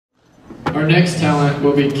Our next talent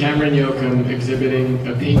will be Cameron Yoakum exhibiting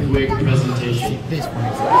a pink wig presentation. This one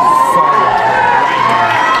is right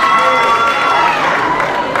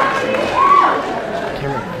here.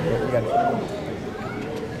 Cameron, you got it.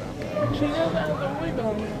 She doesn't have the wig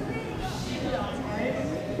on.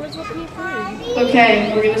 Where's the pink wig?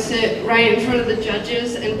 Okay, we're going to sit right in front of the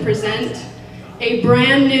judges and present a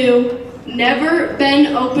brand new, never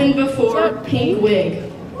been opened before pink wig.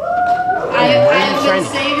 I have been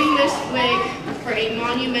saving this wig for a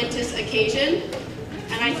monumentous occasion,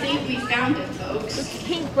 and I think we found it, folks. It's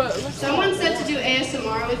pink, but someone said to do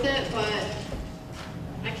ASMR with it, but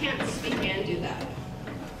I can't speak and do that.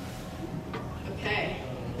 Okay.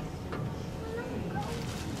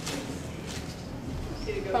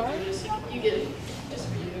 You get it. Just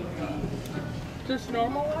for you. just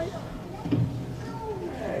normal light?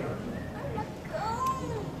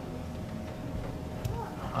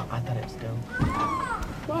 I thought it was dope.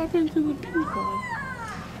 What happened to the pink one?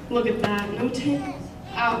 Look at that. No tangles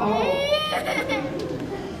at all.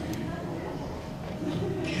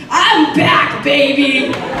 I'm back,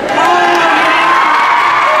 baby! Oh,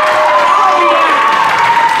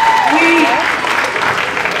 yeah!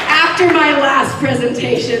 After my last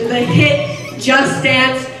presentation, the hit Just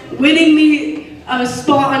Dance, winning me a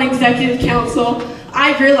spot on Executive Council,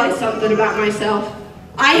 I realized something about myself.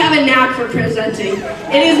 I have a knack for presenting.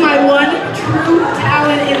 It is my one true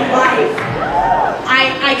talent in life.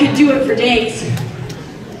 I could do it for days.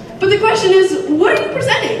 But the question is, what are you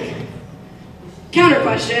presenting? Counter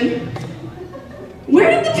question,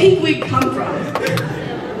 where did the pink wig come from?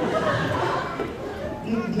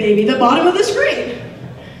 Maybe the bottom of the screen.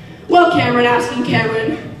 Well, Cameron asking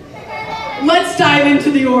Cameron, let's dive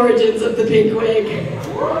into the origins of the pink wig.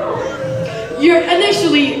 You're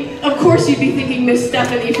initially, of course you'd be thinking Miss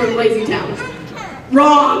Stephanie from Lazy Town.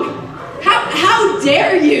 Wrong. How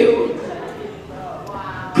dare you?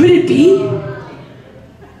 Could it be?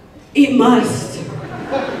 It must.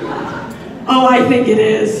 Oh, I think it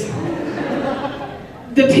is.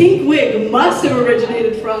 The pink wig must have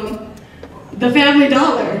originated from the Family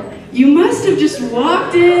Dollar. You must have just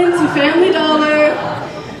walked into Family Dollar,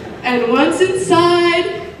 and once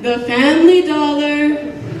inside the Family Dollar,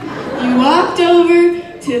 you walked over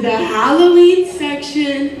to the Halloween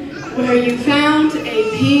section where you found a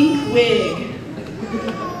pink wig.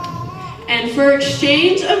 And for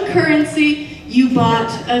exchange of currency, you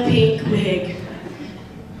bought a pink wig.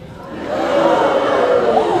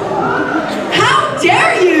 How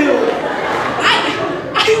dare you? I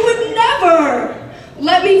would never.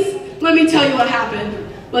 Let me tell you what happened.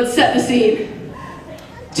 Let's set the scene.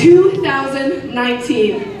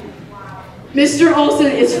 2019. Mr. Olson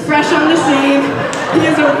is fresh on the scene. He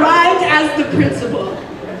has arrived as the principal.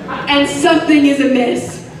 And something is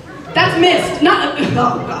amiss. That's missed, not, oh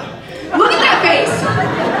God. Look at that face.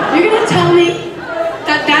 You're gonna tell me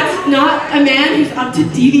that that's not a man who's up to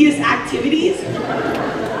devious activities?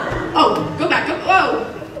 Oh, go back, whoa,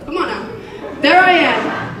 come on now. There I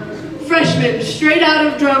am, freshman, straight out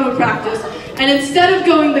of drama practice, and instead of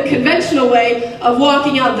going the conventional way of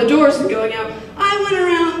walking out the doors and going out, I went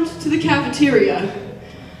around to the cafeteria,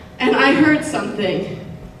 and I heard something.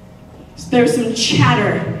 There's some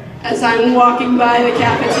chatter as I'm walking by the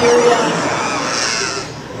cafeteria.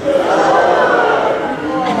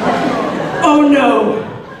 Oh no,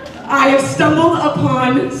 I have stumbled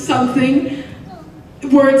upon something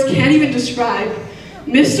words can't even describe.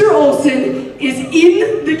 Mr. Olson is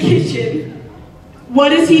in the kitchen.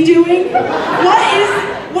 What is he doing?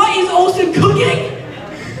 What is Olson cooking?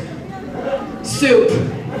 Soup.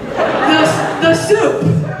 The soup.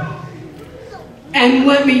 And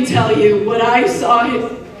let me tell you, what I saw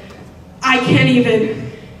him, I can't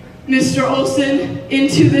even. Mr. Olson,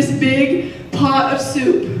 into this big pot of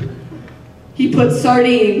soup, he put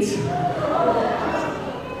sardines.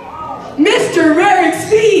 Mr. Rarick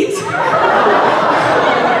Speed!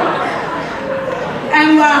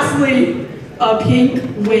 And lastly, a pink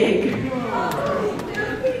wig.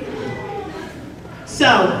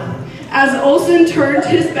 So, as Olson turned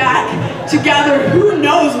his back to gather who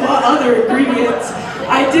knows what other ingredients,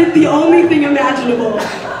 I did the only thing imaginable.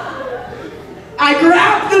 I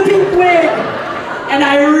grabbed the pink wig and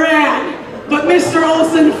I ran, but Mr.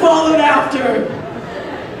 Olson followed after.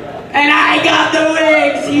 And I got the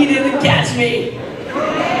wigs, he didn't catch me.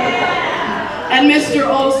 And Mr.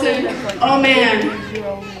 Olson, oh man,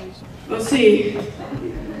 let's see,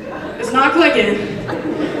 it's not clicking.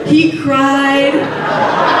 He cried,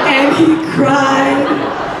 and he cried,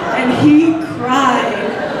 and he cried.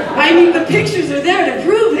 I mean, the pictures are there to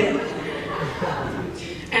prove it.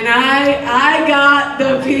 And I got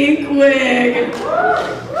the pink wig.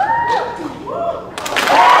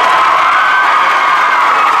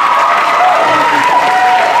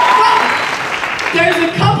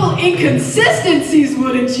 Inconsistencies,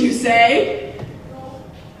 wouldn't you say?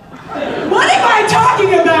 What am I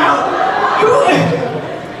talking about?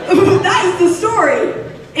 That is the story.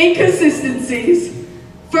 Inconsistencies.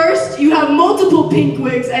 First, you have multiple pink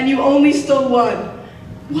wigs and you only stole one.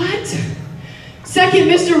 What? Second,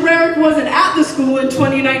 Mr. Rarick wasn't at the school in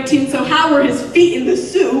 2019, so how were his feet in the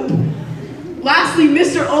soup? Lastly,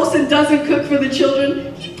 Mr. Olsen doesn't cook for the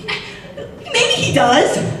children. Maybe he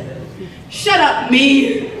does. Shut up,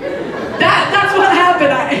 me. That's what happened.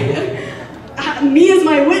 Me is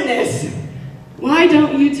my witness. Why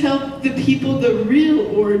don't you tell the people the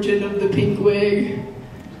real origin of the pink wig?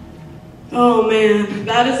 Oh man,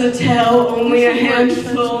 that is a tale only a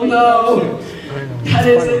handful know. That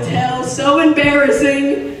is a tale so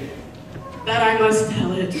embarrassing that I must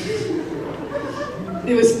tell it.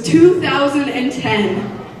 It was 2010,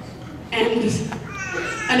 and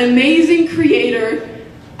an amazing creator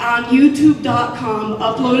on YouTube.com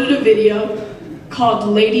uploaded a video called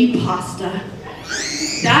Lady Pasta.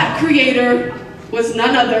 That creator was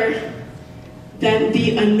none other than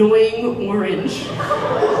the annoying orange.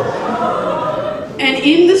 And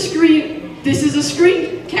in the screen, this is a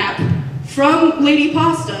screen cap from Lady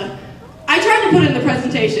Pasta. I tried to put it in the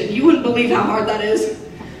presentation. You wouldn't believe how hard that is.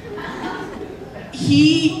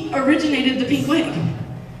 He originated the pink wig.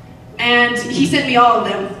 And he sent me all of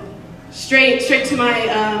them. Straight to my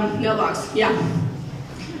mailbox, yeah.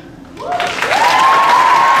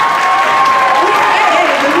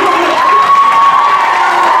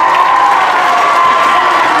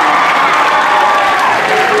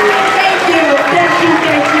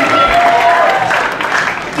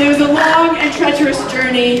 It was a long and treacherous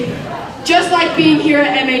journey, just like being here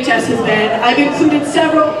at MHS has been. I've included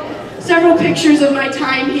several pictures of my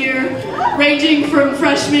time here, ranging from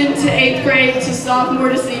freshman to 8th grade to sophomore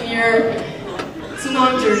to senior. It's a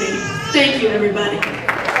long journey. Thank you, everybody.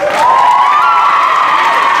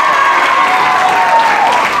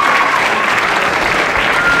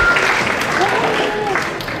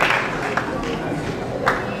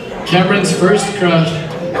 Cameron's first crush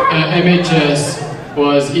at MHS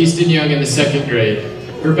was Easton Young in the 2nd grade.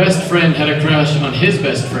 Her best friend had a crush on his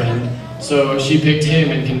best friend, so she picked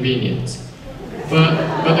him in convenience. But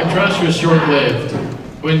the crush was short-lived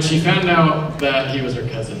when she found out that he was her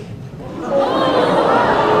cousin.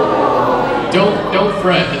 Don't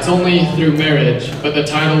fret, it's only through marriage, but the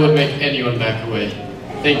title would make anyone back away.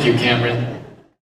 Thank you, Cameron.